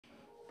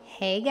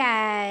Hey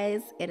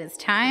guys, it is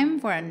time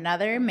for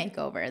another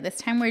makeover. This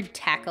time we're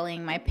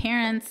tackling my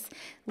parents'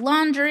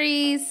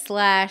 laundry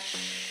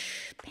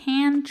slash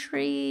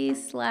pantry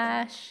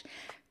slash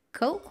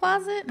coat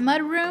closet,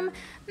 mudroom.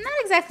 I'm not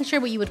exactly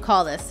sure what you would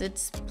call this.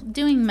 It's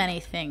doing many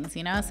things,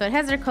 you know? So it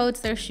has their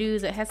coats, their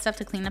shoes, it has stuff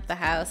to clean up the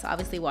house,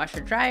 obviously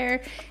washer,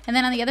 dryer. And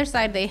then on the other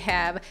side they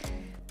have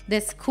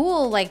this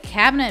cool like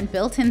cabinet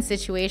built-in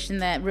situation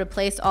that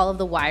replaced all of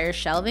the wire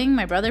shelving.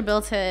 My brother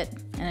built it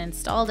and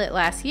installed it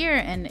last year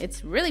and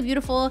it's really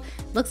beautiful,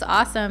 looks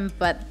awesome,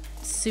 but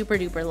super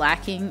duper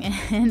lacking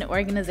in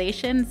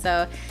organization.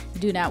 So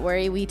do not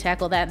worry, we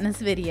tackle that in this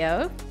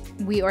video.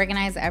 We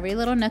organize every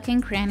little nook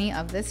and cranny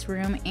of this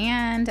room,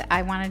 and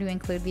I wanted to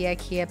include the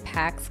IKEA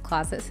Pax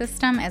closet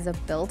system as a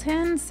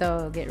built-in,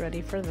 so get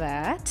ready for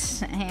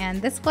that.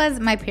 And this was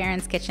my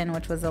parents' kitchen,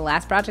 which was the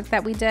last project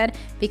that we did.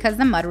 Because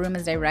the mudroom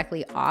is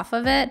directly off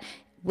of it,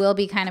 we'll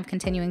be kind of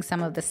continuing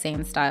some of the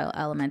same style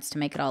elements to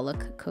make it all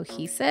look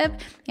cohesive.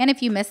 And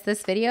if you missed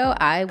this video,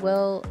 I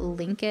will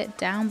link it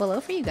down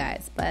below for you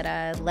guys. But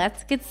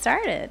let's get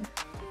started.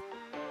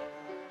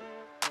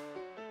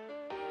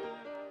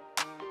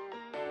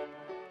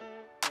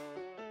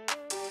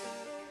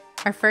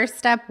 Our first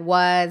step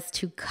was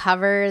to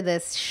cover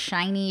this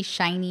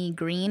shiny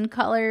green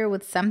color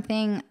with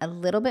something a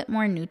little bit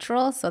more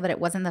neutral so that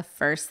it wasn't the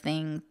first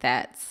thing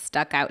that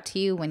stuck out to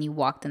you when you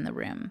walked in the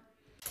room.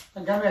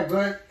 I got me a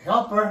good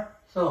helper,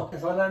 so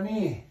that's all I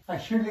need. A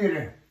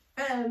cheerleader.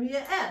 Give me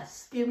an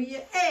S, give me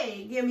an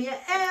A, give me an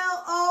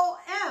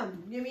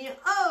L-O-M, give me an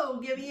O,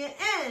 give me an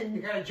N.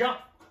 You gotta jump.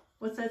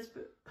 What's that?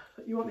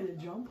 You want me to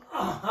jump?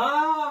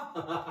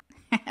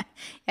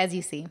 As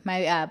you see,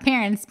 my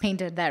parents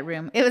painted that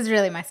room. It was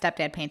really my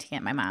stepdad painting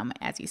it. My mom,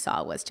 as you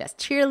saw, was just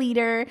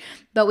cheerleader.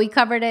 But we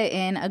covered it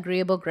in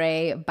Agreeable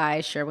Gray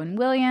by Sherwin.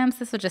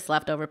 This was just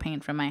leftover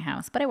paint from my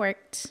house, but it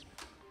worked.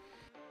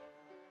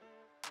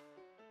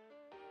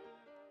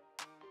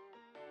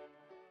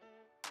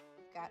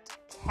 Got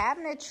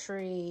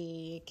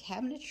cabinetry.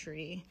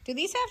 Do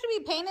these have to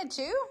be painted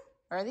too?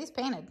 Or are these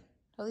painted?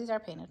 Oh, these are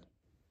painted.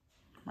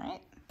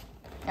 Right?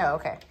 Oh,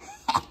 okay.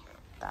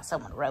 Thought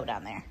someone wrote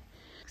on there.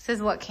 This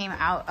is what came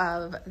out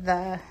of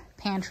the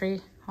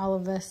pantry, all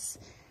of this,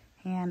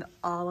 and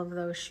all of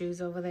those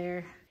shoes over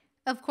there.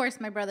 Of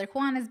course, my brother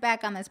Juan is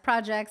back on this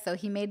project, so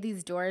he made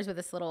these doors with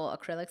this little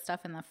acrylic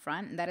stuff in the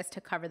front, and that is to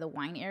cover the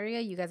wine area.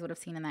 You guys would have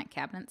seen in that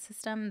cabinet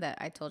system that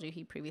I told you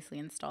he previously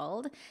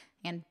installed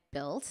and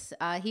built.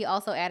 He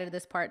also added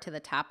this part to the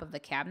top of the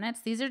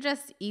cabinets. These are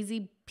just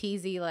easy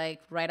peasy,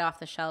 like right off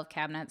the shelf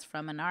cabinets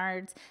from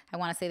Menards. I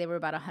want to say they were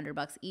about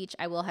 $100 each.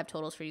 I will have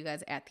totals for you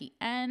guys at the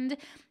end,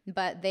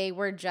 but they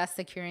were just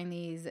securing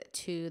these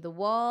to the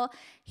wall.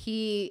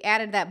 He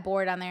added that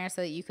board on there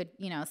so that you could,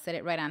 you know, sit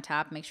it right on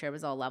top, make sure it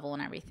was all level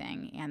and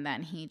everything. And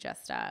then he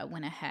just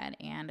went ahead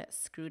and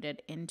screwed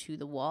it into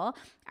the wall.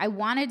 I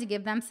wanted to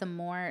give them some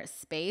more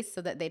space so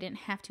that they didn't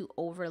have to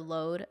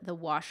overload the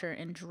washer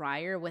and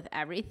dryer with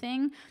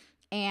everything.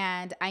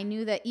 And I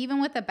knew that even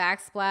with the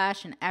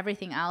Backsplash and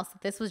everything else,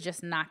 this was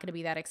just not going to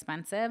be that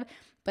expensive,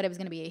 but it was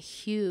going to be a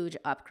huge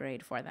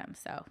upgrade for them.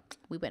 So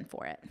we went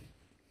for it.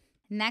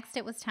 Next,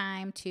 it was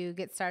time to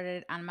get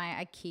started on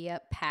my IKEA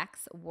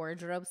Pax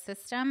wardrobe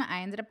system. I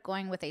ended up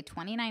going with a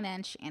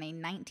 29-inch and a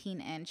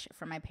 19-inch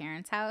for my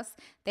parents' house.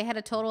 They had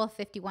a total of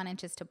 51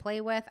 inches to play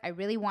with. I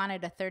really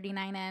wanted a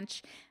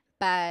 39-inch.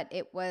 But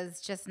it was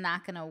just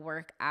not going to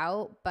work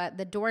out. But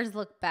the doors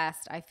look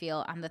best, I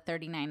feel, on the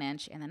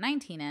 39-inch and the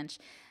 19-inch.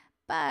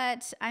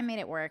 But I made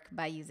it work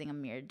by using a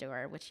mirrored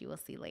door, which you will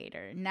see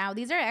later. Now,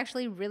 these are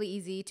actually really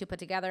easy to put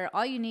together.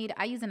 All you need,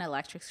 I use an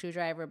electric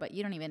screwdriver, but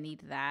you don't even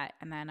need that.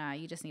 And then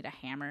you just need a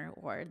hammer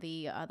or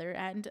the other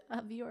end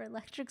of your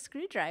electric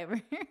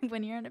screwdriver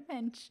when you're in a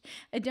pinch.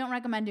 I don't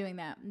recommend doing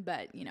that,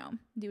 but, you know,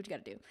 do what you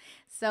got to do.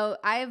 So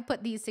I've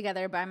put these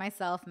together by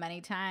myself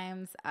many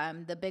times.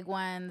 The big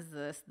ones,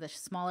 the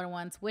smaller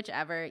ones,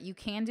 whichever. You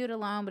can do it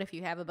alone, but if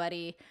you have a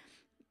buddy,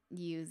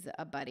 use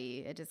a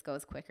buddy. It just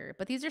goes quicker.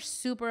 But these are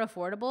super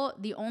affordable.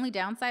 The only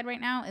downside right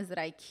now is that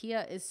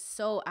IKEA is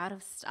so out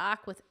of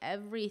stock with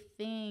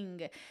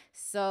everything.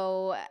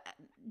 So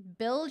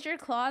build your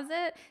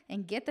closet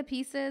and get the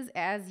pieces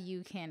as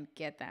you can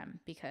get them.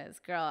 Because,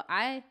 girl,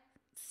 I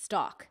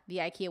stalk the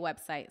IKEA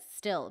website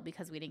still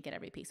because we didn't get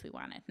every piece we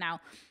wanted. Now,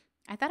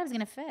 I thought it was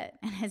going to fit.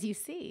 And as you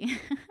see,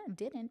 it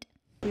didn't.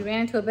 We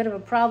ran into a bit of a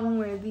problem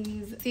where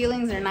these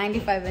ceilings are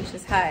 95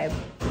 inches high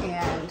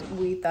and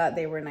we thought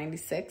they were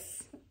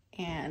 96.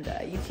 And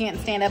you can't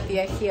stand up the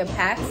IKEA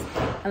Pax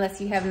unless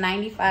you have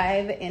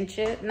 95 and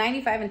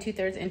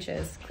 2/3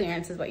 inches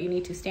clearance is what you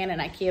need to stand an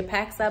IKEA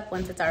Pax up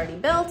once it's already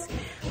built.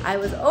 I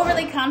was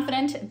overly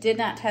confident, did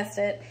not test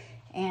it,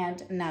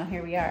 and now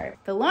here we are.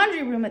 The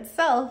laundry room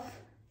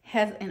itself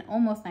has an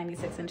almost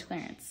 96-inch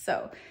clearance.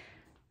 So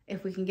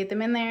if we can get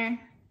them in there,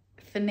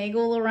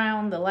 finagle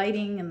around the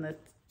lighting and the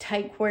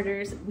tight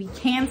quarters, we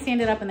can stand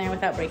it up in there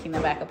without breaking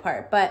the back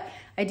apart, but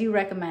I do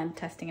recommend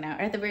testing it out,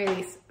 or at the very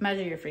least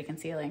measure your freaking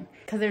ceiling,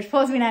 because they're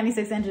supposed to be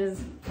 96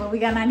 inches, but we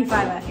got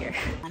 95 out here.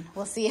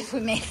 We'll see if we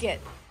make it.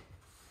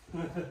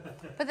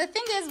 But the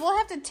thing is, we'll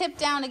have to tip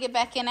down to get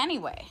back in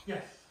anyway.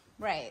 Yes.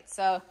 Right,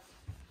 so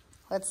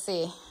let's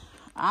see.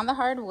 On the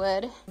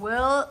hardwood,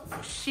 will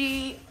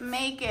she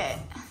make it?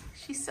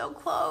 She's so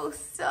close.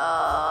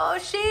 So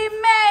she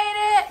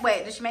made it.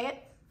 Wait, did she make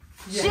it?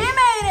 Yes.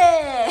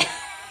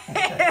 She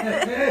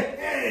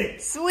made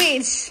it.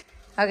 Sweet.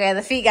 Okay,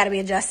 the feet got to be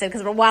adjusted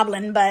because we're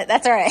wobbling, but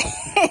that's all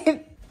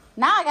right.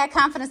 Now I got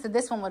confidence that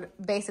this one would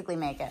basically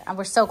make it. And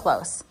we're so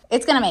close.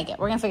 It's going to make it.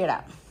 We're going to figure it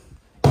out.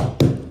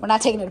 We're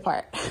not taking it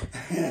apart.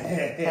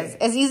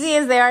 As easy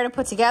as they are to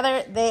put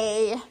together,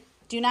 they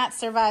do not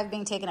survive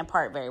being taken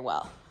apart very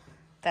well.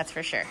 That's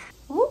for sure.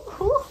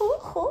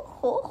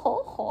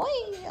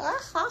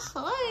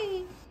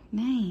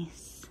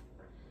 Nice.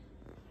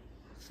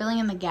 Filling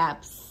in the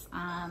gaps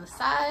on the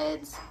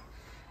sides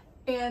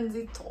and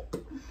the top.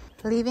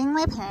 Leaving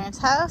my parents'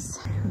 house,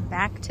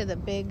 back to the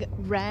big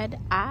red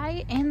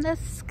eye in the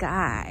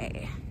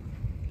sky.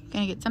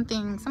 Gonna get some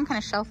kind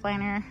of shelf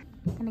liner.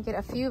 Gonna get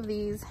a few of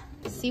these,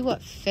 see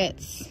what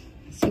fits,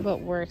 see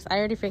what works. I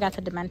already forgot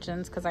the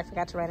dimensions because I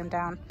forgot to write them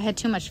down. I had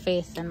too much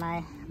faith in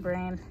my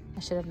brain. I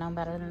should have known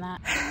better than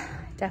that.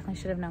 Definitely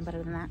should have known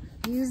better than that.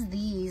 Use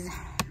these,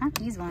 not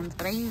these ones,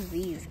 but I use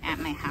these at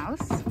my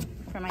house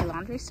for my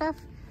laundry stuff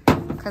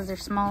because they're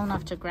small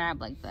enough to grab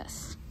like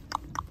this.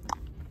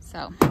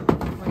 So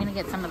we're gonna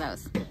get some of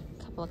those. A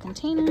couple of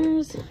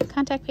containers,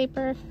 contact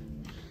paper.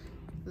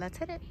 Let's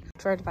hit it.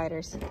 Drawer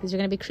dividers. These are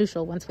gonna be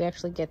crucial once we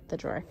actually get the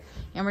drawer.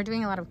 And we're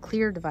doing a lot of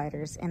clear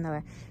dividers in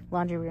the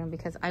laundry room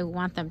because I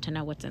want them to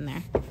know what's in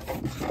there.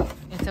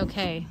 It's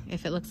okay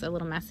if it looks a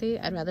little messy.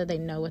 I'd rather they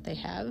know what they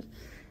have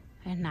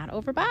and not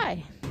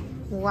overbuy.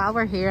 While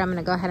we're here, I'm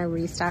gonna go ahead and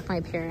restock my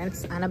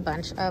parents on a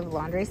bunch of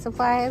laundry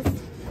supplies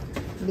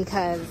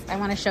because I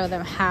want to show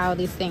them how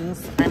these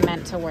things are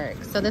meant to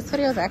work. So this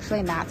video is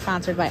actually not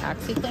sponsored by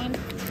OxyClean,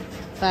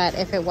 but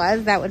if it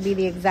was, that would be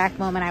the exact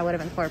moment I would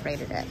have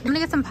incorporated it. I'm gonna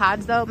get some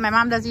pods though. My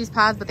mom does use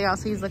pods, but they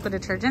also use liquid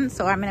detergent,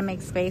 so I'm gonna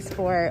make space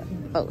for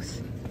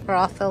both. We're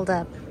all filled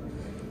up.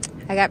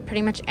 I got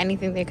pretty much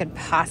anything they could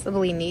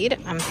possibly need.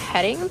 I'm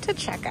heading to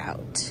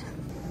checkout.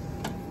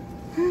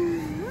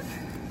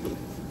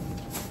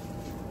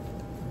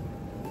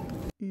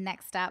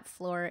 Next stop,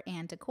 floor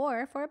and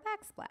decor for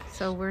Backsplash.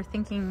 So we're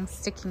thinking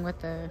sticking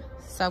with the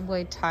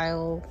subway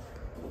tile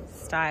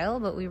style,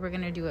 but we were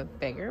gonna do a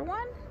bigger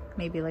one,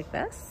 maybe like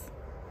this.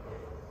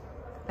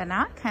 But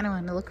now I kind of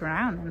want to look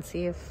around and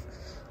see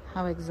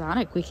how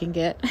exotic we can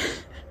get.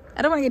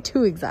 I don't want to get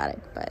too exotic,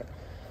 but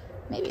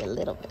maybe a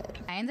little bit.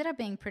 I ended up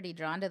being pretty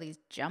drawn to these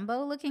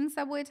jumbo looking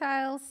subway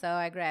tiles, so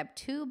I grabbed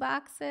 2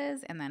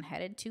 boxes and then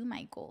headed to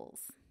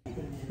Michael's.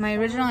 My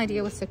original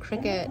idea was to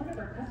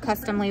Cricut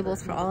custom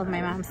labels for all of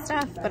my mom's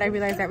stuff, but I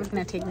realized that was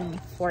going to take me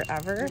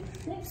forever.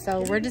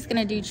 So we're just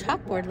going to do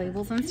chalkboard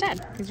labels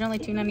instead. These are only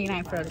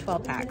 $2.99 for a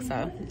 12-pack,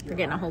 so we're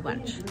getting a whole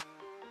bunch.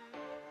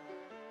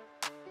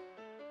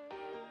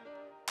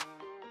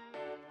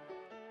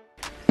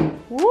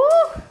 Woo!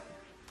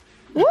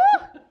 Woo!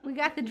 We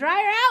got the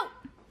dryer out.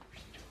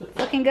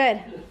 Looking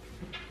good.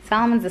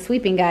 Solomon's a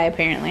sweeping guy,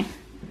 apparently.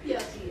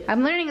 Yes, he is.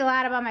 I'm learning a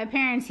lot about my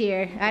parents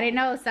here. I didn't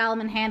know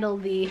Solomon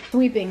handled the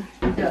sweeping,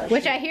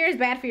 which I hear is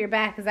bad for your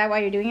back. Is that why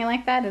you're doing it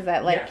like that? Is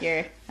that like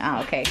your...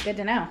 Oh, okay. Good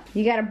to know.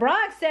 You got a bra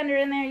extender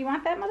in there. You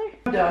want that, Mother?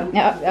 I'm done.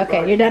 No,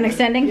 okay. You're done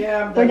extending?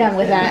 Yeah, I'm done. We're done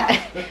with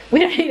that. We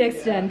don't need to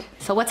extend.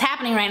 So what's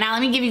happening right now?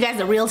 Let me give you guys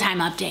a real-time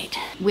update.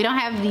 We don't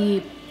have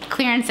the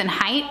clearance in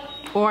height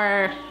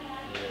or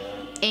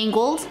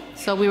angled,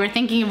 so we were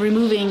thinking of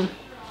removing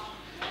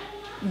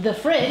the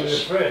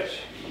fridge.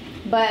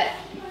 But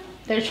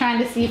they're trying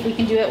to see if we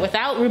can do it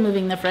without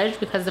removing the fridge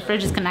because the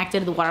fridge is connected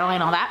to the water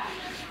line, all that.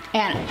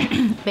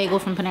 And bagel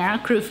from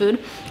Panera, crew food.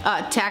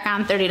 Tack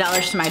on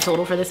 $30 to my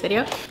total for this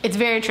video. It's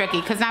very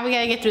tricky because now we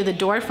gotta get through the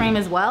door frame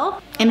as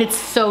well. And it's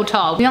so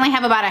tall. We only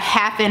have about a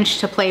 ½ inch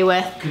to play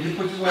with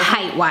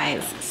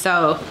height-wise.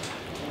 So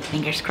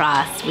fingers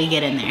crossed we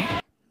get in there.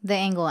 The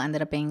angle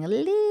ended up being a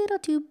little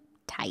too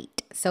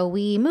tight. So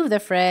we moved the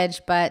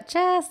fridge, but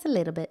just a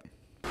little bit.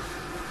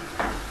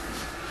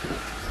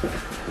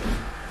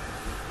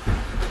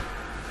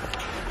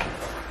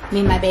 Me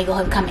and my bagel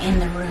have come in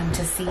the room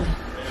to see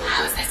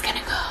how is this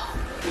gonna go.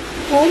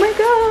 Oh my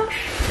gosh.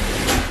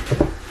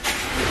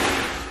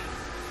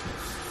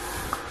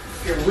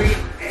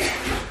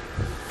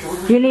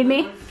 You need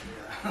me?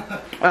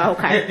 Oh,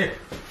 okay.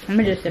 Let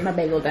me just sit my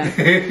bagel down.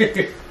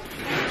 There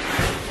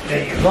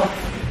you go.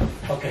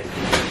 Okay.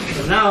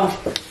 So now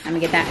Let me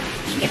get that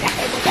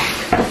bagel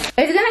back.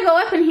 It's gonna go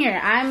up in here.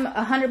 I'm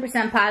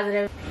 100%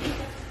 positive.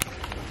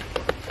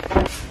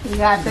 You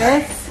got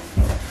this?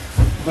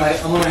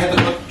 but I'm gonna have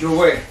to look your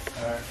way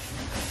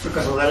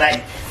because of the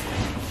light.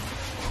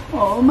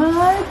 Oh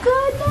my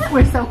goodness.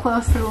 We're so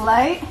close to the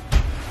light.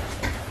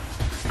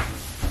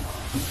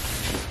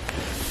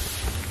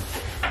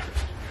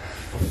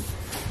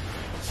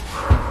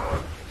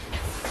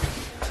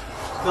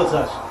 Still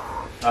touch.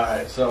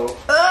 Alright, so.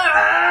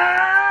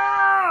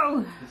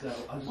 Oh!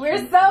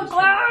 We're so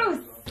close!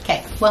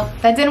 Okay, well,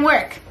 that didn't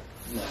work.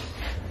 No.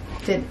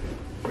 Did.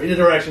 Read the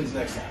directions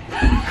next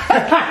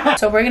time.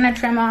 So we're gonna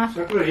trim off.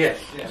 Yes.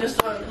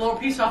 Just a little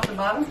piece off the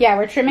bottom? Yeah,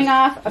 we're trimming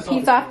off a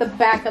piece off the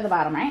back of the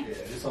bottom, right? Yeah,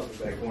 just off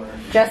the back corner.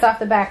 Just off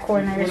the back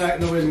corners.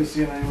 Nobody's gonna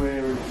see it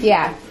anyway.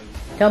 Yeah.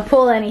 Don't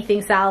pull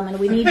anything, Solomon.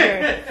 We need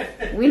your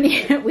we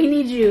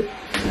need you.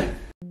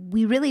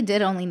 We really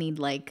did only need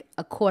like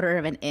 1/4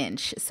 of an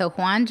inch. So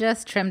Juan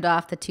just trimmed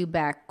off the 2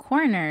 back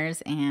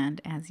corners,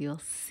 and as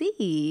you'll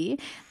see,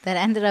 that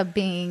ended up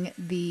being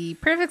the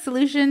perfect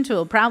solution to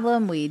a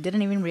problem we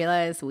didn't even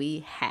realize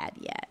we had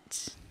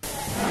yet.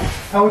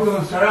 How we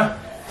doing, Sarah?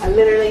 I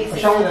literally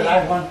Show me the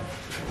live one.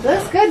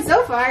 looks good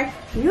so far.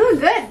 You look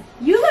good.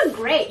 You look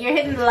great. You're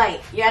hitting the light.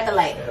 You're at the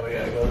light. Yeah, we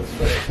gotta go this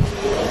way.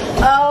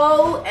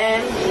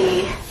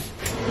 OMG.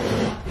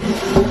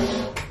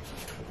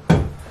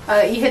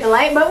 You hit the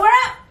light, but we're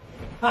up.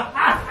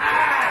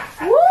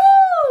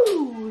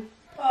 Woo!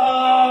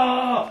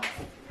 Oh,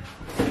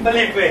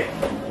 Felipe.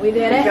 We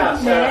did it. Good job,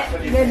 Sarah.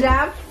 Good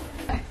job.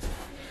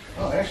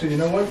 Oh, actually, you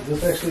know what?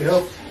 This actually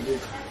helps.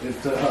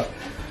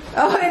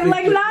 Oh, it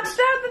like notched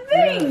out the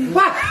thing.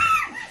 What?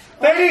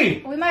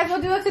 Betty. We might as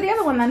well do it to the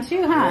other one then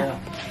too, huh? Yeah.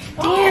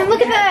 Damn, look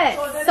at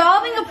that.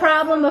 Solving a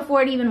problem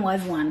before it even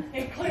was one.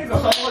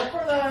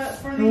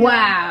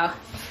 Wow.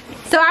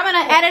 So I'm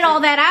going to edit all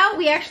that out.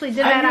 We actually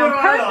did that on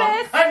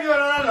purpose.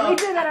 We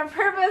did that on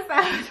purpose.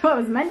 That's what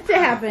was meant to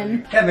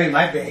happen. That made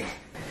my day.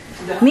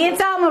 Me and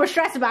Solomon were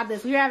stressed about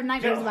this. We were having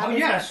nightmares about this.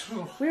 Yes.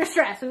 We were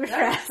stressed. We were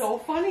stressed. So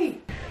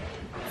funny.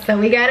 So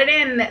we got it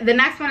in. The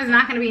next one is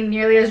not going to be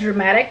nearly as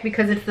dramatic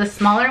because it's the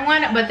smaller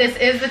one, but this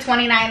is the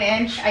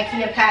 29-inch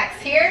IKEA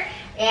Pax here.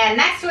 And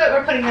next to it,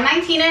 we're putting the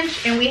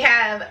 19-inch, and we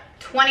have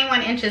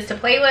 21 inches to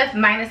play with,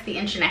 minus the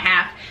 1.5 inches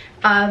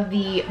of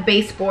the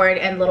baseboard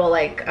and little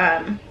like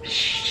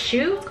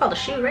shoe. It's called a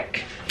shoe,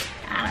 Rick.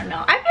 I don't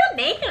know. I feel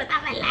naked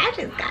without my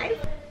lashes, guys.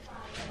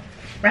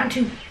 Round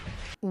 2.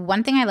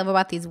 One thing I love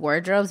about these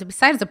wardrobes,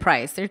 besides the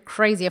price, they're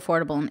crazy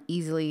affordable and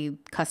easily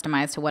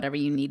customized to whatever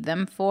you need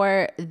them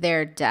for.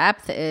 Their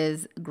depth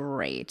is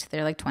great.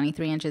 They're like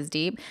 23 inches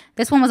deep.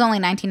 This one was only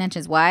 19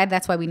 inches wide.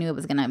 That's why we knew it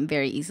was going to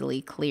very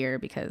easily clear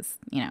because,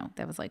 you know,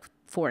 that was like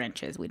 4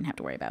 inches we didn't have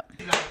to worry about.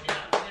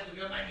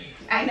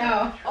 I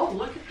know. Oh,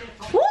 look at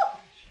that. Woo!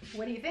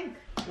 What do you think?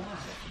 Wow.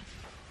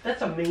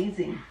 That's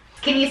amazing.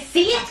 Can you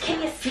see it?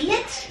 Can you see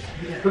it?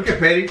 Look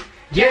at Betty.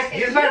 Just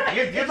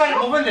by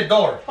moving the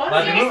door.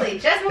 Seriously,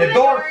 just move the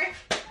door.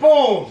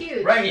 Boom.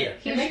 Huge. Right here.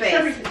 Huge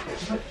space.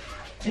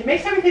 It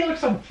makes everything look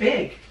so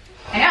big.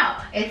 I know.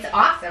 It's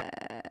awesome.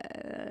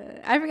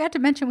 I forgot to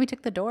mention we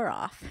took the door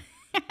off.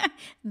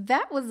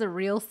 That was the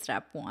real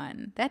step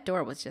one. That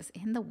door was just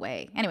in the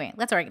way. Anyway,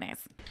 let's organize.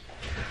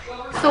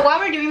 So while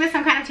we're doing this,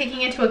 I'm kind of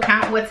taking into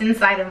account what's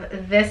inside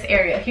of this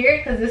area here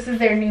because this is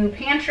their new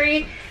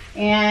pantry.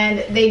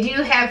 And they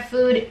do have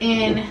food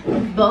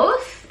in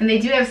both, and they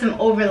do have some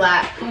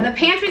overlap. The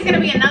pantry is going to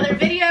be another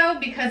video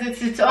because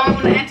it's its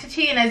own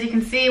entity, and as you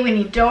can see, we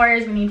need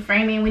doors, we need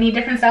framing, we need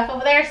different stuff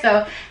over there.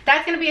 So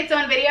that's going to be its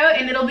own video,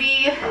 and it'll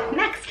be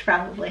next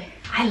probably.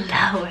 I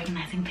love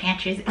organizing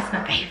pantries. It's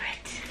my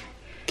favorite.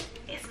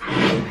 It's my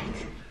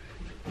favorite.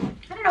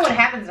 I don't know what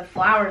happens to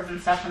flowers and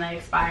stuff when they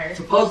expire.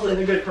 Supposedly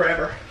they're good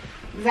forever.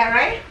 Is that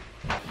right?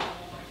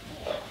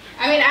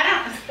 I mean, I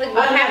don't. Like,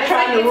 what I'm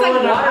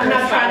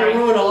not trying to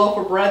ruin a loaf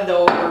of bread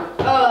though.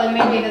 Oh, and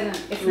maybe it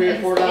doesn't.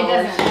 $3 or $4. It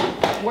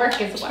doesn't work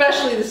as well.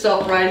 Especially the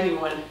self-rising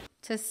one.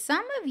 To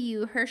some of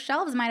you, her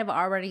shelves might have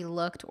already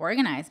looked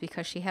organized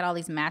because she had all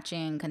these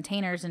matching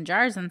containers and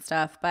jars and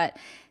stuff. But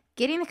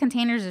getting the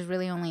containers is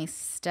really only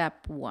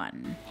step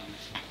 1.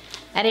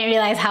 I didn't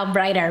realize how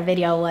bright our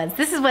video was.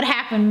 This is what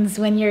happens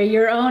when you're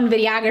your own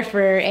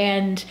videographer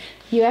and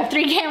you have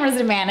 3 cameras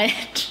to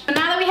manage. So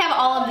now that we have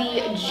all of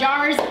the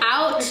jars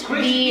out,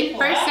 the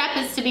first step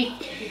is to be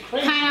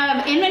kind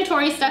of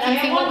inventory stuff and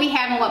see what we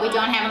have and what we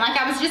don't have. And like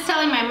I was just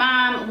telling my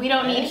mom, we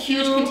don't need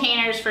huge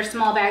containers for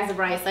small bags of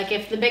rice. Like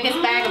if the biggest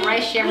bag of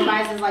rice she ever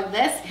buys is like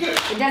this,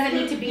 it doesn't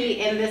need to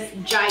be in this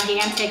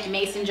gigantic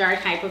mason jar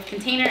type of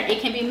container.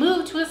 It can be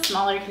moved to a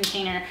smaller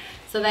container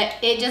so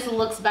that it just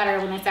looks better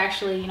when it's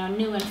actually, you know,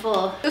 new and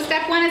full. So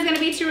step 1 is gonna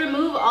be to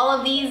remove all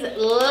of these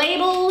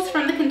labels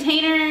from the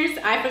containers.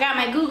 I forgot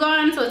my glue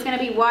gun, so it's gonna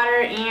be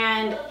water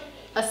and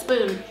a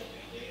spoon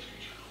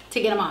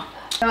to get them off.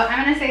 So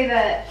I'm gonna say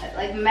that,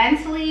 like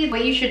mentally,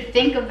 what you should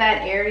think of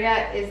that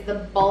area is the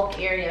bulk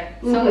area.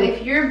 So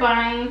if you're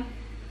buying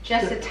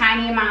just a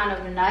tiny amount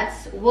of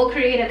nuts, we'll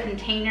create a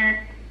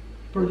container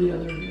For the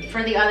other area.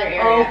 For the other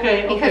area. Oh,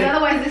 okay, because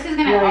otherwise this is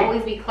gonna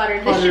always be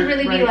cluttered. This should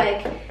really be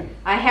like,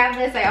 I have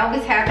this, I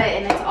always have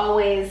it, and it's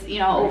always, you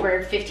know,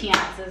 over 15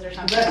 ounces or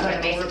something.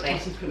 Basically.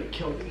 This is gonna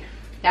kill me.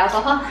 The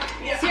alcohol?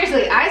 Yeah.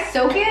 Seriously, I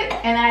soak it,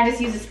 and then I just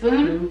use a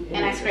spoon,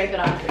 and I scrape it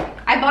off.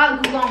 I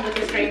bought glue gun with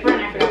the scraper,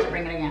 and I forgot to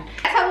bring it again.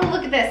 That's how we'll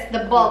look at this,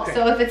 the bulk.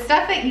 So if it's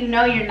stuff that you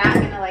know you're not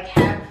gonna like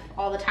have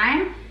all the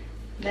time,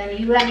 then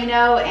you let me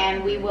know,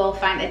 and we will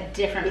find a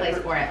different place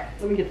for it.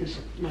 Let me get this,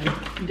 my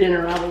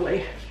dinner out of the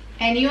way.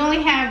 And you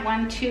only have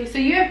 1, 2, so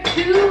you have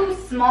 2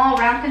 small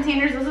round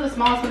containers. Those are the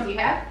smallest ones you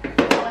have.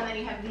 Oh, and then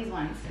you have these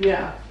ones.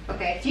 Yeah.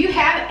 Okay, do you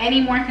have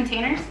any more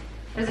containers?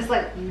 Or is this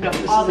like No,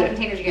 this all is the it.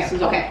 containers you get? This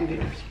is all Okay. the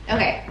containers.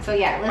 Okay, so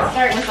yeah, let's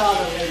start with all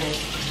the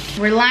labels.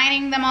 We're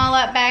lining them all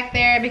up back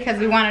there because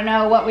we want to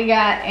know what we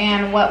got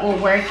and what will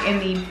work in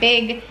the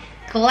big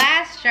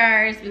glass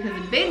jars, because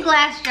the big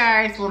glass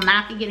jars will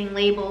not be getting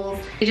labels.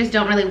 They just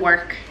don't really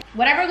work.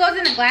 Whatever goes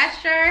in the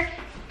glass jar,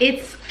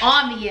 it's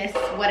obvious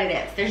what it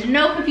is. There's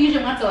no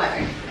confusion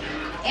whatsoever.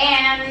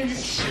 And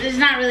there's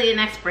not really an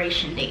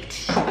expiration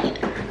date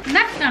either.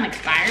 That's not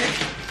expired.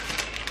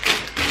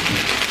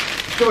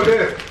 So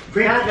there,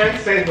 59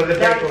 cents for the That's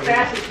back one.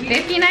 fast as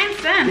 59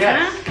 cents,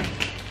 Yes. huh?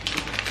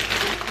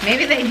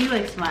 Maybe they do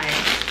expire.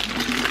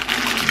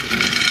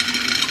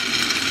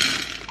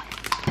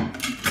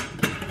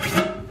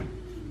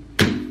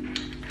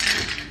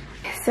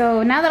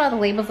 So now that all the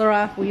labels are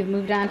off, we've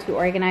moved on to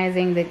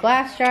organizing the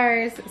glass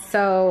jars.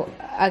 So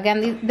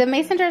again, the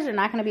mason jars are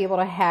not going to be able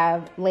to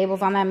have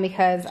labels on them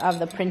because of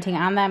the printing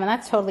on them, and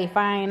that's totally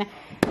fine.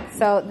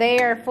 So they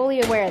are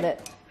fully aware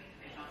that,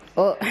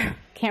 oh,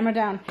 camera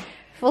down,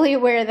 fully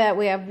aware that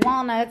we have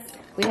walnuts.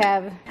 We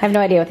have, I have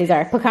no idea what these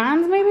are.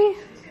 Pecans, maybe?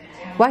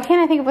 Why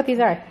can't I think of what these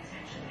are?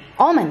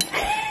 Almonds.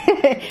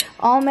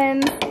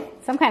 Almonds,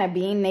 some kind of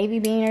bean, navy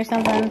bean or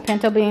something,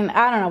 pinto bean.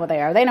 I don't know what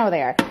they are. They know what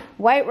they are.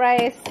 White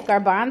rice,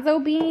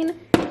 garbanzo bean,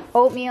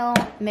 oatmeal,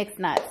 mixed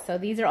nuts. So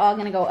these are all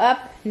gonna go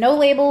up. No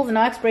labels,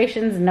 no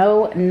expirations,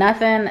 no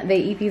nothing. They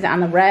eat these on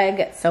the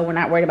reg, so we're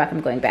not worried about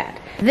them going bad.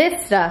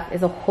 This stuff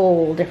is a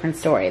whole different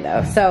story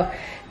though. So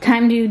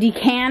time to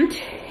decant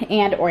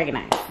and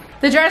organize.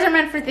 The jars are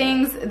meant for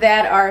things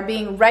that are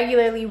being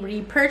regularly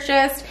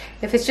repurchased.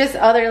 If it's just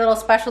other little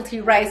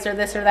specialty rice or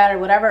this or that or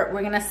whatever,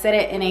 we're gonna set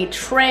it in a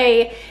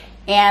tray,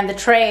 and the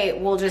tray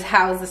will just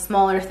house the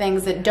smaller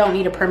things that don't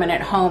need a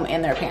permanent home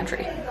in their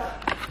pantry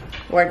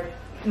or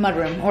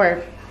mudroom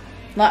or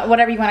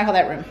whatever you want to call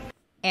that room.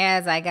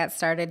 As I got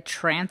started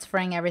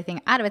transferring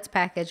everything out of its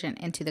package and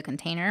into the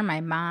container,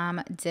 my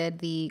mom did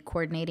the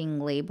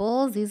coordinating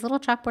labels. These little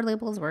chalkboard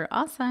labels were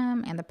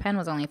awesome, and the pen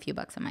was only a few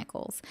bucks at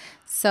Michael's.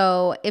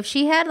 So if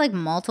she had like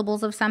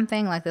multiples of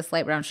something, like this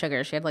light brown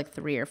sugar, she had like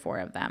 3 or 4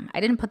 of them. I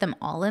didn't put them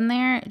all in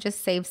there,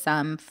 just save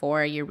some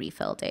for your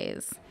refill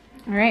days.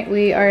 All right,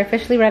 we are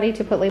officially ready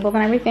to put labels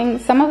on everything.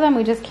 Some of them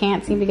we just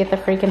can't seem to get the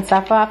freaking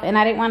stuff off, and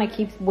I didn't want to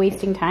keep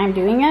wasting time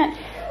doing it.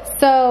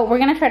 So we're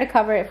gonna try to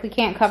cover it. If we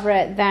can't cover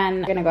it, then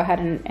we're gonna go ahead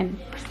and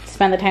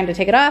spend the time to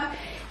take it off.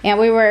 And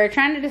we were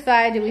trying to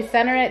decide, do we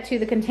center it to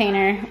the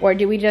container or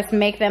do we just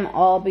make them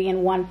all be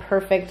in one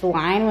perfect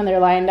line when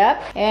they're lined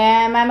up?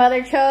 And my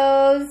mother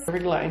chose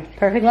perfect line.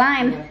 Perfect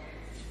line. Yeah.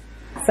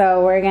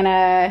 So we're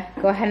gonna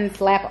go ahead and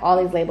slap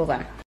all these labels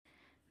on.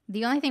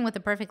 The only thing with the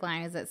perfect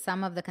line is that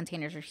some of the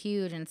containers are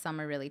huge and some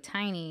are really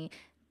tiny,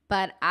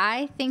 but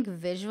I think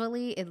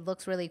visually it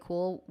looks really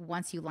cool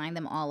once you line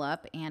them all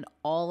up and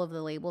all of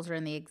the labels are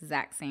in the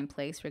exact same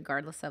place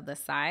regardless of the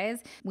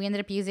size. We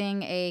ended up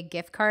using a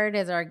gift card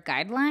as our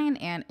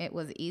guideline and it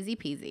was easy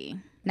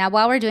peasy. Now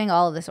while we're doing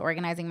all of this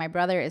organizing, my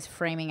brother is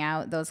framing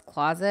out those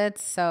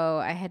closets, so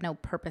I had no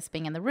purpose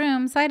being in the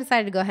room, so I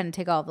decided to go ahead and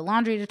take all the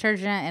laundry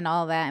detergent and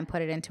all that and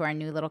put it into our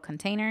new little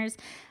containers.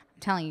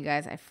 Telling you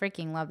guys, I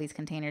freaking love these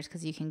containers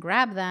because you can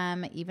grab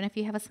them even if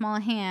you have a small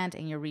hand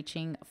and you're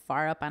reaching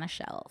far up on a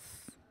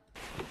shelf.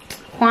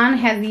 Juan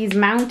has these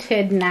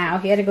mounted now.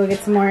 He had to go get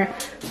some more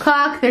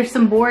caulk. There's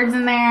some boards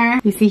in there.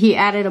 You see he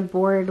added a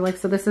board, like,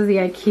 so this is the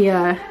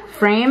IKEA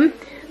frame.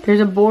 There's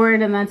a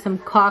board and then some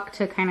caulk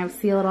to kind of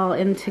seal it all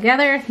in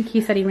together. I think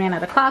he said he ran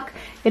out of caulk.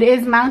 It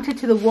is mounted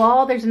to the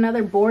wall. There's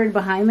another board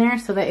behind there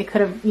so that it could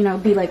have, you know,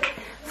 be like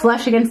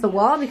flush against the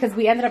wall because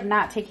we ended up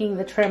not taking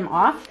the trim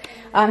off.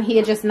 He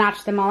had just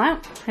notched them all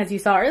out, as you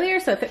saw earlier,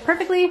 so it fit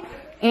perfectly.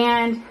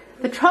 And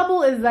the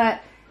trouble is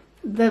that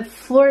the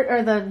floor,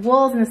 or the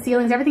walls and the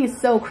ceilings, everything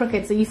is so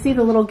crooked. So you see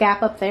the little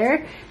gap up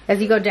there.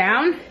 As you go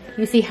down,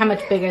 you see how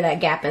much bigger that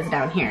gap is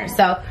down here.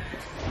 So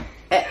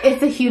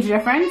it's a huge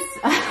difference.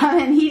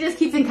 And he just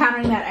keeps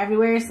encountering that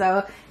everywhere,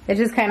 so it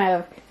just kind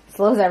of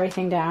slows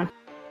everything down.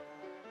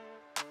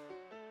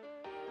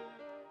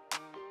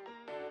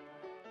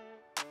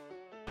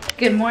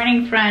 Good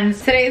morning, friends.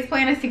 Today's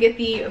plan is to get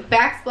the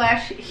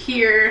backsplash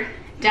here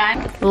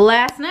done.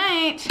 Last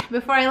night,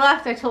 before I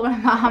left, I told my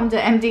mom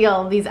to empty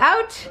all of these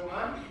out,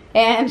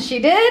 and she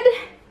did.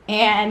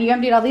 And you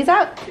emptied all these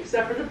out?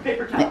 Except for the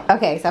paper towel.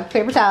 Okay, except for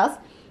paper towels.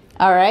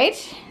 All right,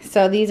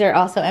 so these are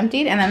also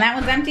emptied, and then that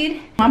one's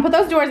emptied. Mom put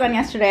those doors on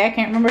yesterday. I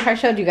can't remember if I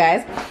showed you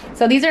guys.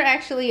 So these are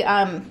actually,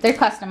 they're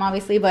custom,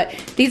 obviously, but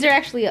these are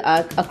actually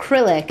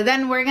acrylic.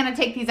 Then we're gonna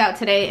take these out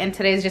today, and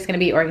today's just gonna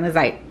be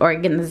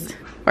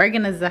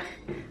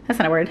that's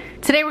not a word.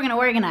 Today we're gonna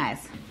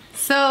organize.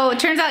 So it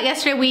turns out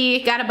yesterday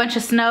we got a bunch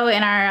of snow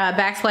and our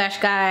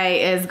backsplash guy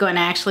is going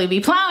to actually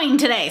be plowing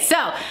today.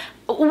 So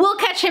we'll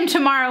catch him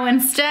tomorrow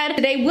instead.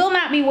 Today will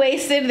not be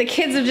wasted. The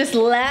kids have just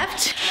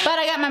left. But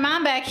I got my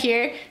mom back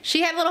here.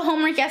 She had a little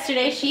homework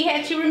yesterday. She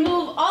had to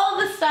remove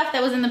all of the stuff stuff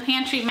that was in the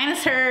pantry,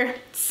 minus her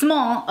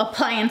small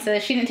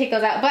appliances. She didn't take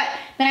those out, but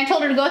then I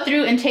told her to go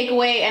through and take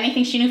away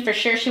anything she knew for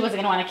sure she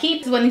wasn't gonna wanna keep.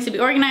 This is what needs to be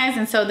organized,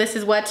 and so this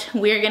is what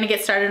we're gonna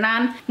get started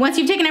on. Once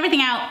you've taken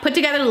everything out, put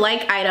together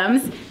like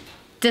items,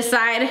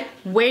 decide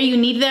where you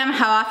need them,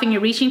 how often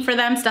you're reaching for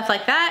them, stuff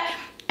like that.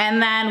 And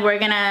then we're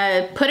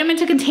gonna put them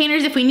into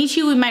containers. If we need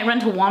to, we might run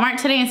to Walmart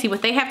today and see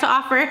what they have to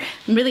offer.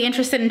 I'm really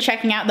interested in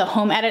checking out the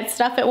home edit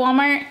stuff at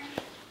Walmart.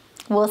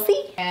 We'll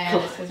see. And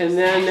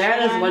then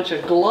that is a bunch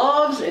of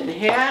gloves and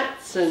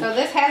hats. And so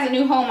this has a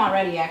new home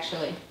already,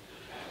 actually.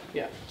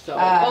 Yeah, so,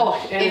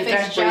 and if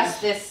it's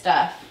just this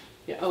stuff.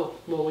 Yeah, oh,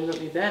 well, we don't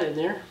need that in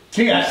there.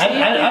 See,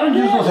 I don't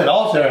use those at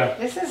all, Sarah.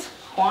 This is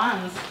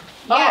Juan's.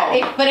 Oh.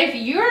 Yeah, but if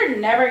you're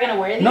never gonna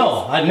wear these.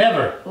 No, I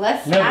never.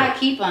 Let's never. not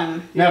keep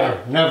them.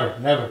 Never, never,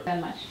 never.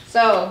 That much.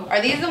 So,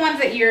 are these the ones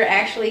that you're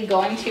actually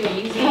going to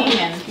and using?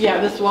 And yeah,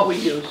 this is what we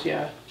use,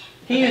 yeah.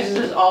 He uses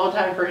this all the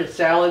time for his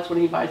salads when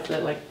he buys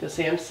the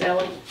Sam's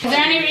salad. Is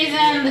there any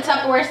reason the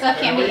Tupperware stuff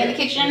can't be in the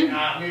kitchen?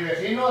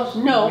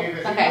 No.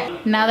 Okay.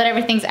 Now that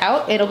everything's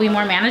out, it'll be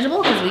more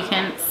manageable because we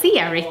can see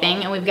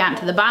everything, and we've gotten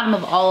to the bottom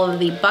of all of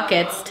the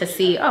buckets to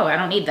see, oh, I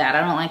don't need that,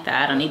 I don't like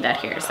that, I don't need that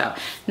here. So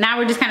now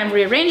we're just kind of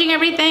rearranging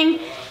everything,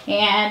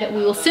 and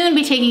we will soon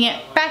be taking it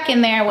back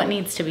in there, what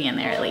needs to be in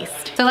there at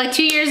least. So like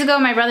 2 years ago,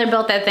 my brother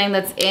built that thing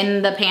that's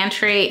in the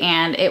pantry,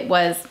 and it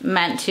was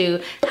meant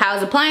to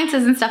house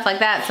appliances and stuff like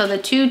that. So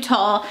the two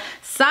tall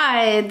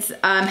sides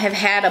have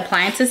had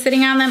appliances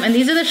sitting on them, and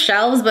these are the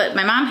shelves, but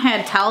my mom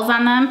had towels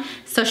on them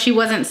so she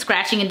wasn't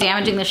scratching and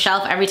damaging the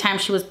shelf every time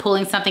she was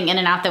pulling something in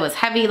and out that was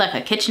heavy, like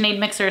a KitchenAid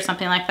mixer or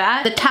something like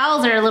that. The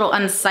towels are a little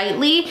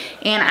unsightly,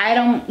 and I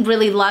don't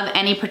really love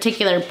any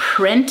particular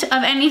print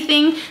of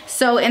anything,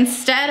 so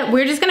instead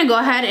we're just gonna go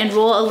ahead and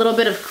roll a little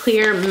bit of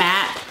clear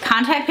matte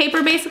contact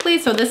paper basically.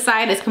 So this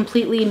side is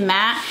completely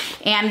matte,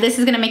 and this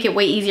is gonna make it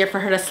way easier for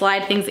her to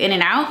slide things in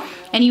and out,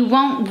 and you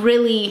won't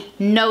really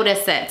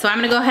notice it. So I'm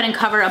gonna go ahead and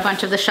cover a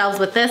bunch of the shelves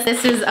with this.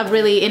 This is a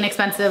really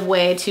inexpensive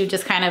way to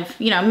just kind of,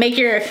 you know, make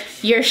your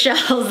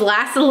shelves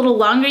last a little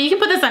longer. You can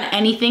put this on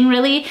anything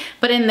really,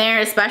 but in there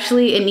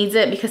especially it needs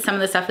it because some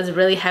of the stuff is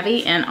really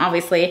heavy, and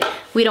obviously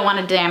we don't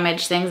wanna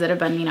damage things that have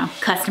been, you know,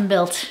 custom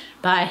built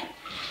by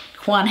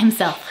Juan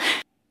himself.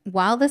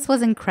 While this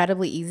was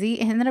incredibly easy,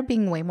 it ended up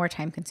being way more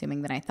time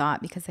consuming than I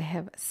thought because I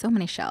have so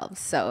many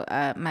shelves. So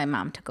my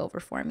mom took over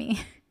for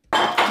me.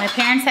 My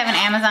parents have an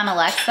Amazon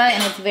Alexa,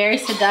 and it's very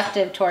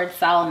seductive towards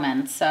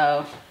Solomon,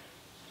 so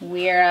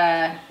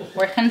we're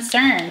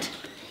concerned.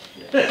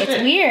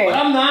 It's weird.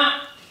 But I'm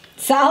not.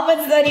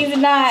 Solomon said he's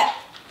not.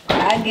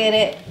 I get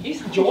it.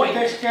 He's Joy joy.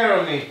 takes care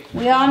of me.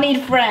 We all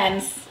need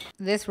friends.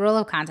 This roll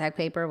of contact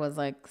paper was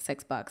like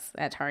 $6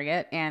 at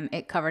Target, and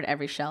it covered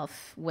every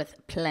shelf with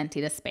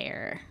plenty to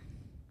spare.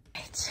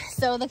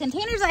 So the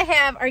containers I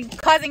have are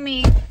causing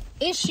me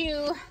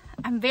issue.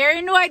 I'm very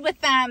annoyed with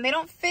them. They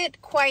don't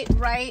fit quite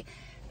right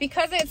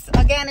because it's,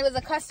 again, it was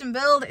a custom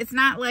build. It's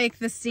not like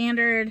the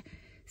standard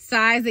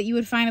size that you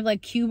would find of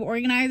like cube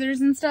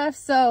organizers and stuff.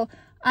 So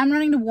I'm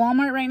running to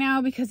Walmart right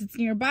now because it's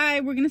nearby.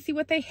 We're gonna see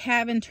what they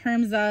have in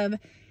terms of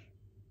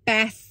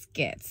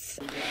baskets.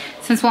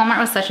 Since Walmart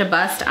was such a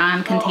bust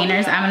on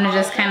containers, I'm gonna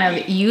just kind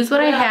of use what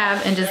I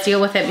have and just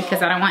deal with it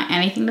because I don't want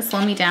anything to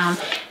slow me down.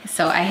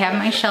 So I have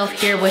my shelf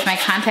here with my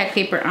contact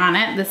paper on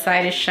it. This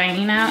side is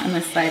shiny now, and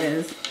this side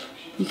is,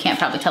 you can't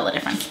probably tell the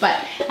difference,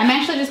 but I'm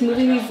actually just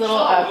moving these little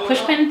push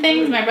pin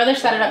things. My brother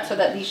set it up so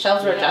that these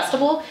shelves are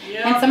adjustable,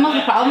 and some of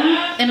the problem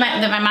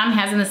that my mom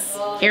has in this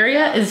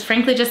area is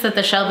frankly just that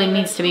the shelving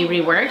needs to be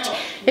reworked.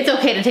 It's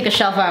okay to take a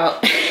shelf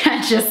out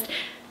and just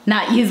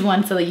not use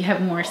one so that you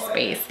have more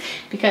space,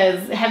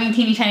 because having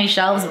teeny tiny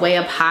shelves way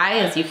up high,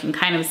 as you can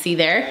kind of see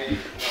there,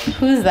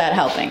 who's that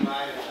helping?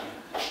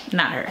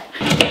 Not her.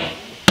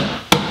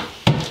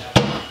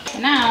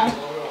 And now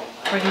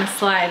we're gonna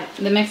slide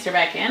the mixer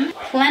back in.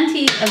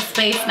 Plenty of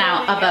space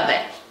now above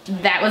it.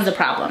 That was the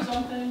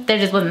problem. There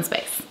just wasn't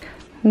space.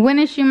 One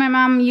issue my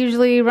mom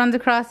usually runs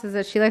across is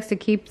that she likes to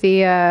keep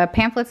the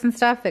pamphlets and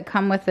stuff that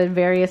come with the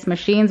various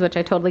machines, which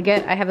I totally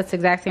get. I have this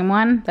exact same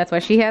one. That's why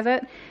she has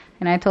it.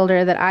 And I told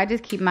her that I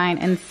just keep mine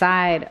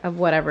inside of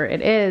whatever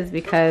it is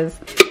because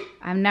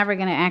I'm never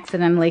gonna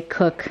accidentally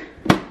cook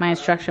my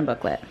instruction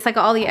booklet. It's like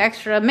all the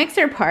extra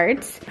mixer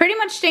parts pretty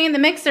much stay in the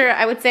mixer,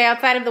 I would say,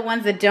 outside of the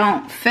ones that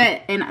don't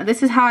fit. And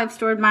this is how I've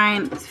stored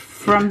mine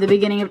from the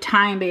beginning of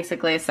time,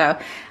 basically. So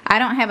I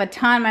don't have a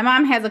ton. My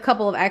mom has a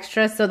couple of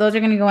extras, so those are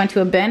gonna go into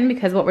a bin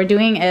because what we're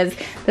doing is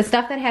the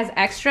stuff that has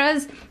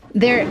extras,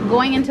 they're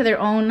going into their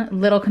own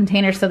little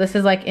containers. So this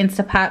is like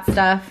Instapot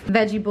stuff,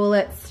 Veggie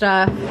Bullet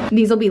stuff.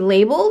 These will be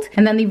labeled,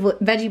 and then the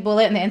Veggie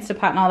Bullet and the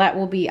Instapot and all that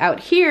will be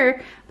out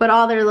here, but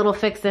all their little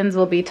fix-ins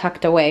will be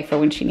tucked away for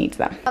when she needs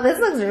them. Oh, this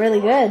looks really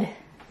good.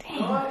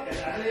 Dang.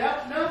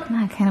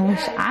 I kind of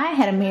wish I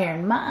had a mirror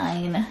in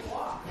mine.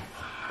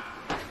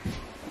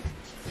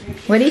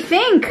 What do you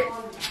think?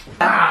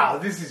 Wow,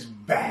 this is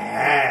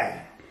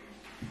bad.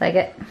 Like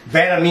it?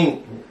 Bad, I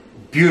mean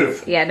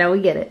beautiful. Yeah, no,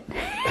 we get it.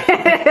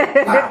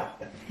 Wow.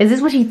 Is this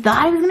what you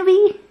thought it was gonna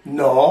be?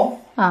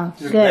 No. Oh,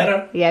 Just good.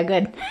 better. Yeah,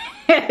 good.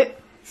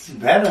 It's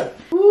better.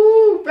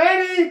 Ooh,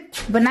 baby.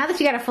 But now that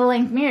you got a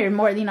full-length mirror,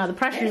 more, you know, the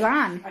pressure's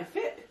on. I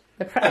fit.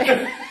 The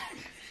pressure.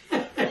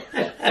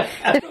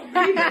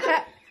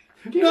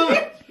 No.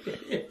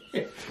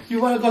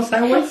 You want to go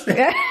sideways?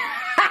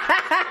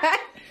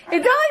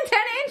 It's only 10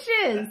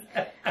 inches.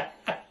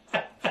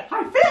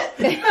 I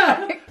fit.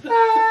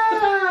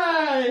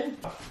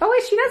 Oh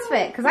wait, she does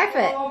fit, because I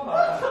fit.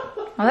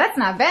 Well, that's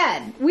not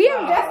bad. We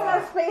have just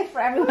enough space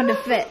for everyone to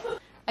fit.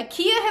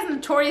 IKEA has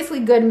notoriously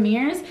good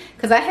mirrors,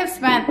 because I have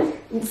spent,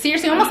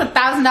 seriously, almost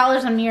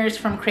 $1,000 on mirrors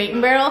from Crate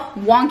 & Barrel.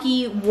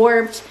 Wonky,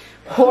 warped,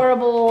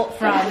 horrible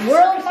from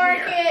World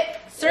Market.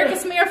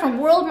 Circus mirror from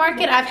World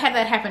Market. I've had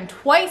that happen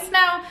twice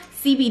now.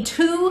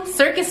 CB2,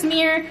 circus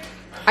mirror.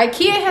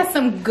 IKEA has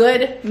some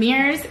good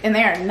mirrors, and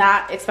they are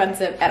not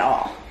expensive at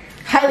all.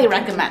 Highly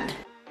recommend.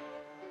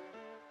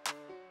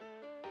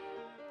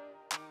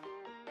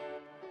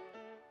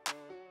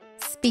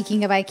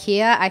 Speaking of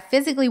IKEA, I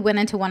physically went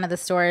into one of the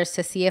stores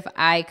to see if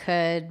I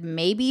could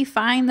maybe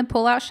find the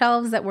pull-out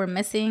shelves that were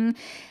missing,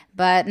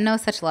 but no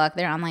such luck.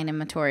 Their online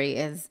inventory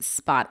is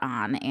spot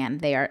on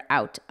and they are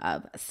out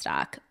of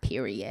stock,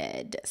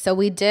 period. So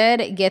we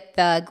did get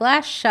the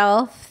glass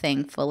shelf,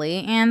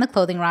 thankfully, and the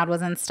clothing rod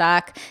was in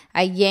stock.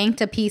 I yanked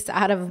a piece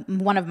out of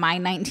one of my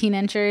 19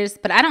 inchers,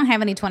 but I don't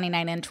have any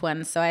 29-inch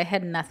ones, so I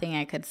had nothing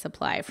I could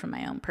supply from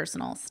my own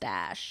personal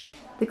stash.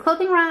 The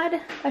clothing rod,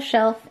 a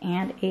shelf,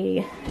 and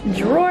a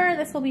drawer.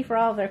 This will be for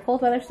all of their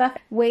cold weather stuff.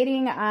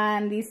 Waiting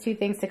on these two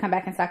things to come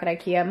back in stock at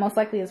IKEA. Most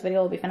likely this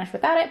video will be finished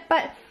without it,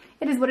 but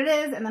it is what it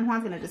is, and then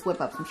Juan's gonna just whip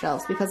up some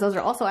shelves because those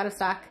are also out of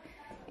stock.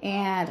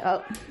 And,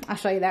 oh, I'll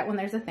show you that when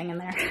there's a thing in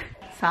there.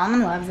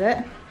 Solomon loves it.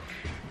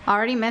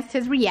 Already missed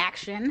his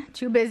reaction.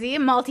 Too busy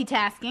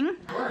multitasking.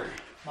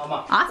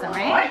 Mama. Awesome,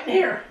 right? Right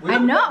here. I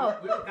know.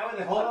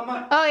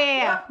 Mama? Oh,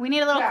 yeah. We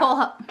need a little coal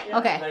hub.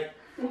 Okay.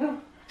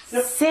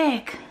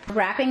 Sick.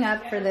 Wrapping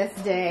up for this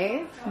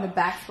day. The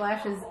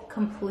backsplash is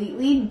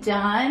completely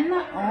done.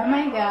 Oh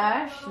my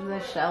gosh. The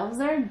shelves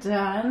are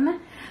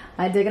done.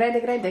 I dig it, I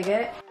dig it, I dig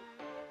it.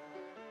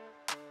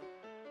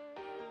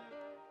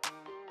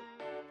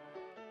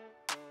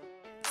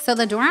 So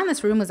the door on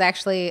this room was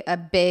actually a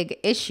big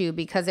issue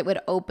because it would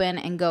open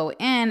and go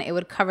in. It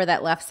would cover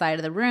that left side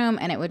of the room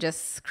and it would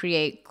just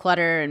create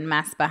clutter and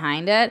mess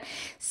behind it.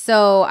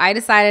 So I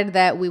decided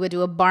that we would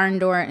do a barn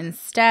door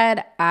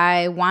instead.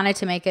 I wanted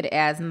to make it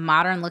as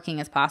modern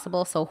looking as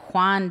possible. So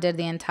Juan did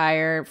the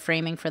entire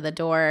framing for the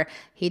door.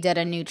 He did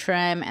a new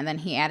trim and then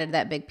he added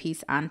that big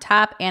piece on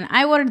top. And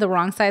I ordered the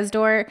wrong size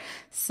door.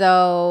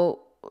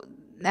 So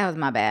that was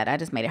my bad. I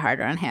just made it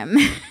harder on him.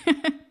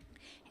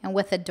 And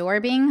with the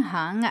door being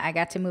hung, I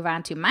got to move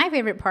on to my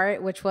favorite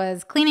part, which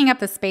was cleaning up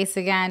the space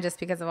again, just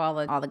because of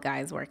all the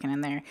guys working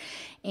in there,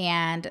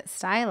 and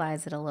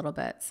stylize it a little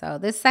bit. So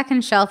this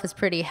second shelf is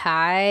pretty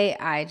high.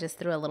 I just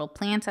threw a little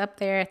plant up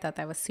there. I thought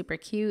that was super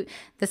cute.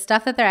 The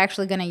stuff that they're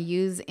actually going to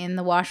use in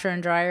the washer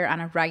and dryer on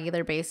a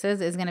regular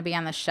basis is going to be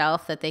on the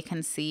shelf that they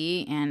can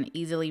see and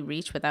easily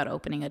reach without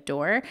opening a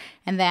door.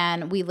 And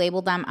then we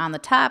labeled them on the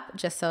top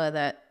just so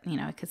that, you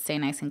know, it could stay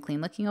nice and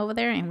clean looking over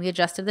there. And we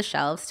adjusted the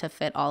shelves to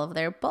fit all of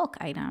their bulk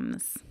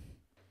items.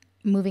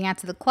 Moving out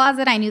to the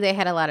closet, I knew they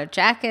had a lot of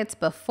jackets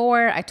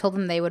before. I told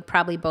them they would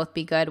probably both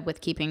be good with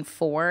keeping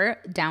 4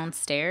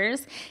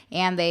 downstairs,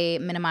 and they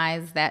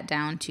minimized that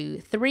down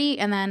to 3,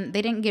 and then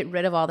they didn't get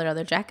rid of all their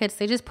other jackets.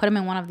 They just put them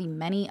in one of the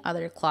many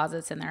other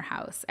closets in their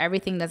house.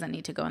 Everything doesn't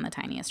need to go in the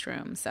tiniest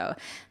room, so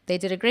they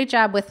did a great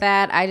job with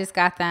that. I just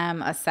got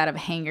them a set of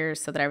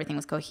hangers so that everything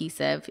was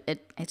cohesive.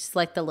 It's just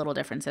like the little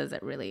differences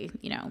that really,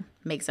 you know,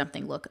 make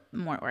something look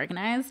more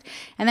organized.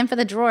 And then for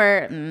the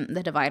drawer,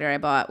 the divider I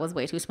bought was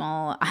way too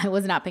small. I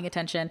was not paying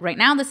attention. Right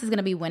now, this is going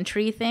to be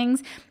wintry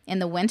things. In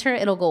the winter,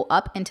 it'll go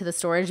up into the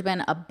storage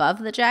bin above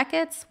the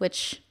jackets,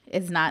 which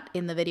is not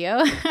in the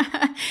video.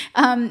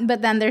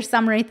 But then their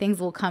summery things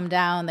will come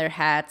down, their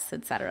hats,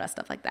 etc.,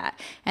 stuff like that.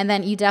 And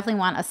then you definitely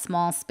want a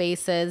small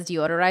spaces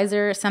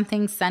deodorizer,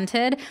 something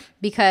scented,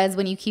 because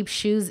when you keep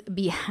shoes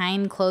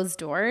behind closed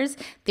doors,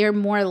 they're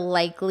more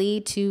likely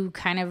to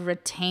kind of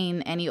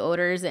retain any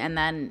odors and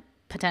then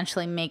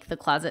potentially make the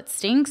closet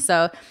stink.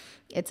 So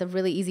it's a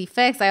really easy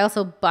fix. I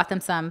also bought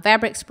them some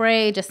fabric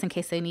spray just in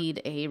case they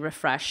need a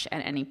refresh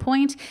at any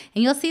point.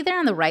 And you'll see there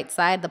on the right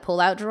side, the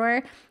pull-out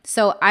drawer.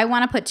 So I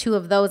want to put 2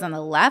 of those on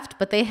the left,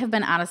 but they have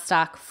been out of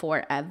stock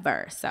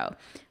forever. So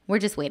we're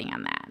just waiting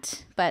on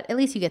that. But at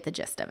least you get the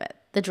gist of it.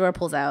 The drawer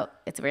pulls out.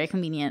 It's very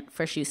convenient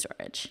for shoe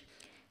storage.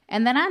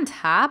 And then on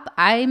top,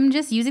 I'm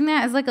just using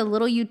that as like a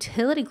little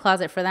utility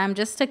closet for them,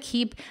 just to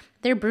keep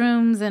their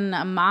brooms and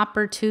a mop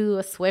or 2,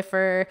 a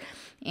Swiffer,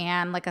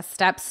 and like a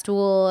step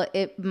stool.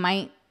 It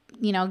might,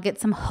 you know, get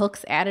some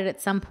hooks added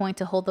at some point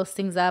to hold those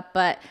things up.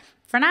 But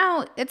for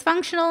now, it's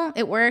functional,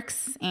 it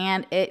works,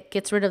 and it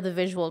gets rid of the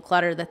visual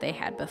clutter that they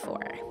had before.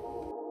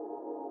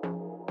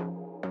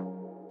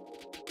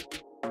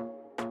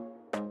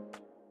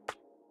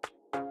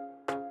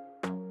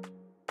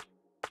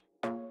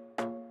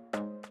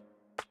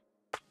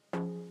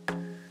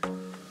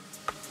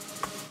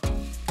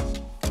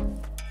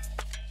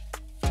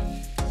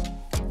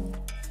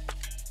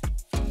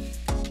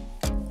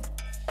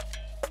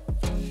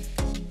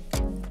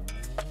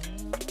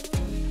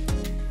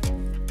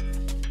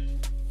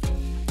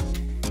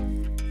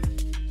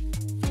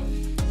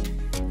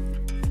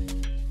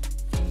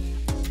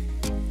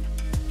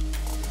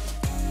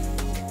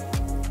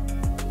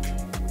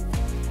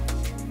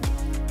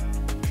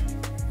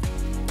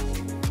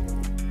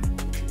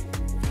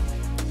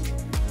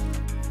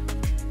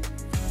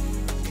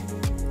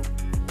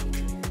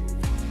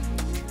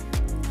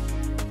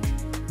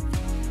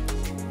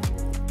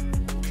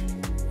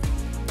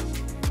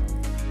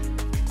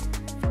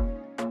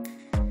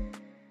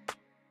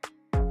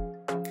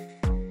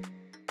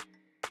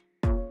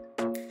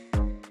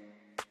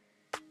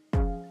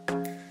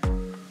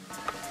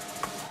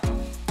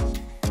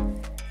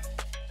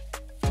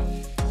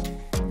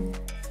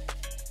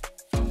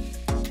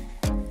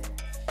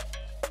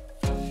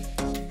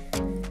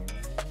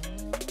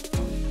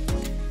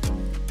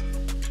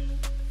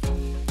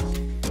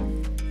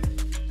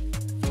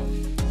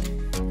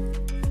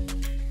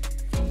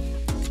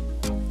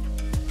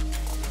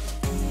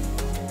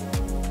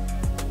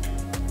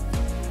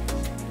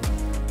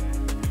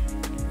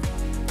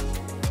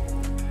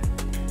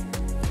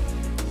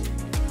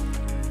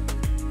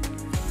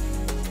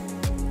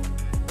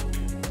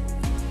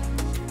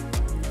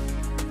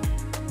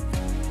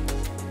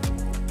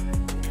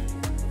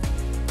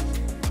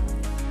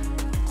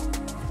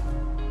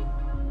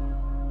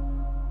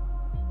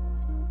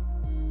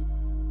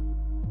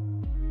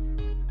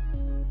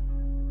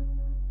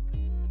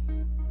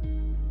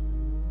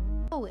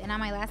 Oh, and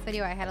on my last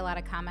video, I had a lot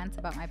of comments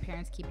about my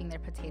parents keeping their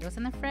potatoes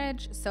in the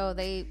fridge. So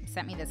they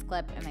sent me this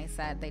clip and they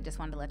said they just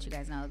wanted to let you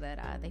guys know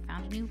that they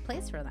found a new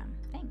place for them.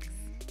 Thanks.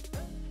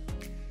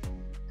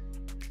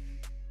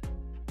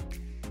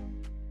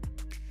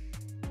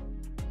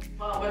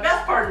 My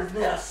best part is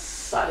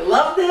this. I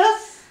love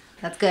this.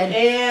 That's good.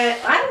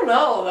 And I don't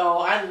know though.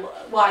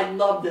 I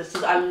love this.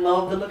 I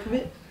love the look of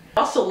it.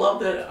 I also love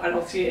that I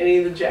don't see any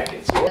of the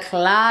jackets. The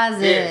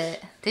closet. Yes.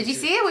 Did you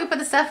see it? We put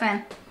the stuff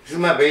in. This is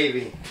my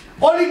baby.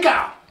 Holy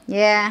cow!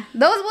 Yeah,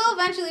 those will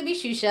eventually be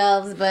shoe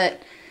shelves,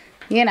 but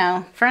you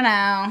know, for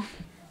now.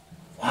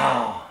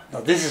 Wow.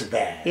 No, this is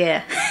bad.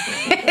 Yeah.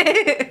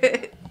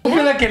 I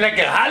feel like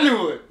a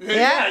Hollywood.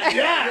 Yeah.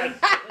 Yeah.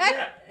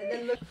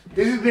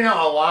 This has been a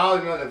while,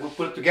 you know, that we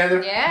put it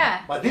together.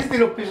 Yeah. But this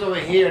little piece over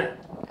here.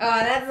 Oh,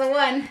 that's the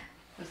one.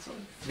 This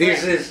one.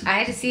 This is. I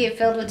had to see it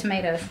filled with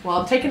tomatoes. Well,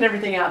 I'm taking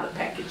everything out of the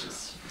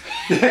packages.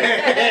 We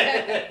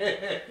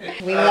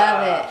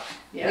love it.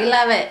 Yeah. We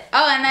love it.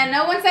 Oh, and then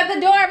no one said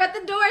the door, but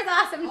the door is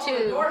awesome Oh,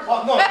 too. the door's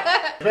Oh, no.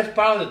 The best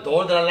part of the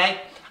door that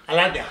I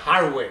like the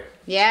hardware.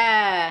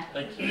 Yeah.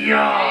 Like,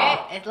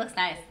 yeah. Right? It looks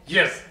nice.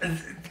 Yes.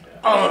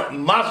 Oh,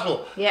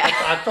 muscle. Yeah.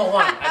 I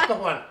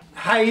took one.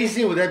 How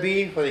easy would that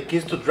be for the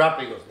kids to drop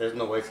it? He goes, there's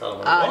no way,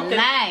 Solomon. Oh, Okay.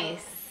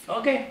 nice.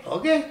 Okay.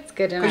 It's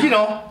good to know. Because you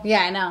know.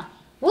 Yeah, I know.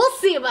 We'll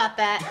see about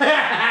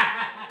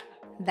that.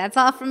 That's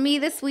all from me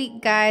this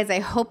week, guys. I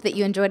hope that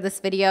you enjoyed this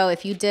video.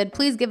 If you did,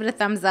 please give it a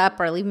thumbs up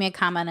or leave me a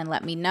comment and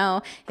let me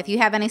know. If you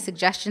have any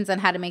suggestions on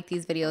how to make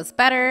these videos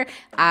better,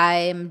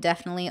 I'm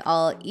definitely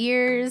all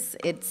ears.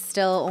 It's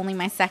still only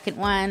my second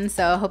one,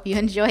 so I hope you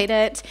enjoyed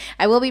it.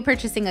 I will be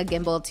purchasing a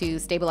gimbal to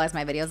stabilize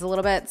my videos a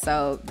little bit,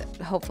 so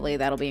hopefully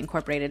that'll be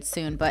incorporated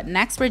soon. But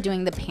next, we're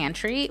doing the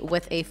pantry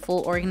with a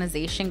full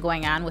organization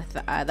going on with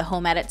the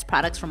Home Edits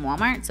products from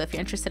Walmart. So if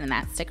you're interested in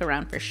that, stick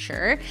around for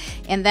sure.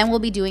 And then we'll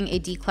be doing a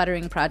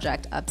decluttering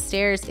project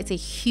upstairs. It's a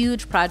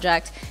huge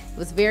project. It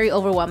was very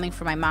overwhelming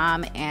for my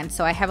mom, and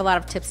so I have a lot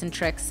of tips and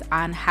tricks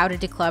on how to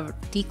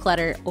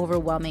declutter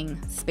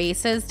overwhelming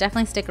spaces.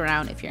 Definitely stick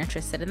around if you're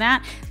interested in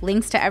that.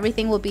 Links to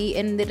everything will be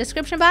in the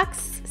description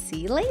box. See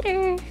you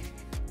later.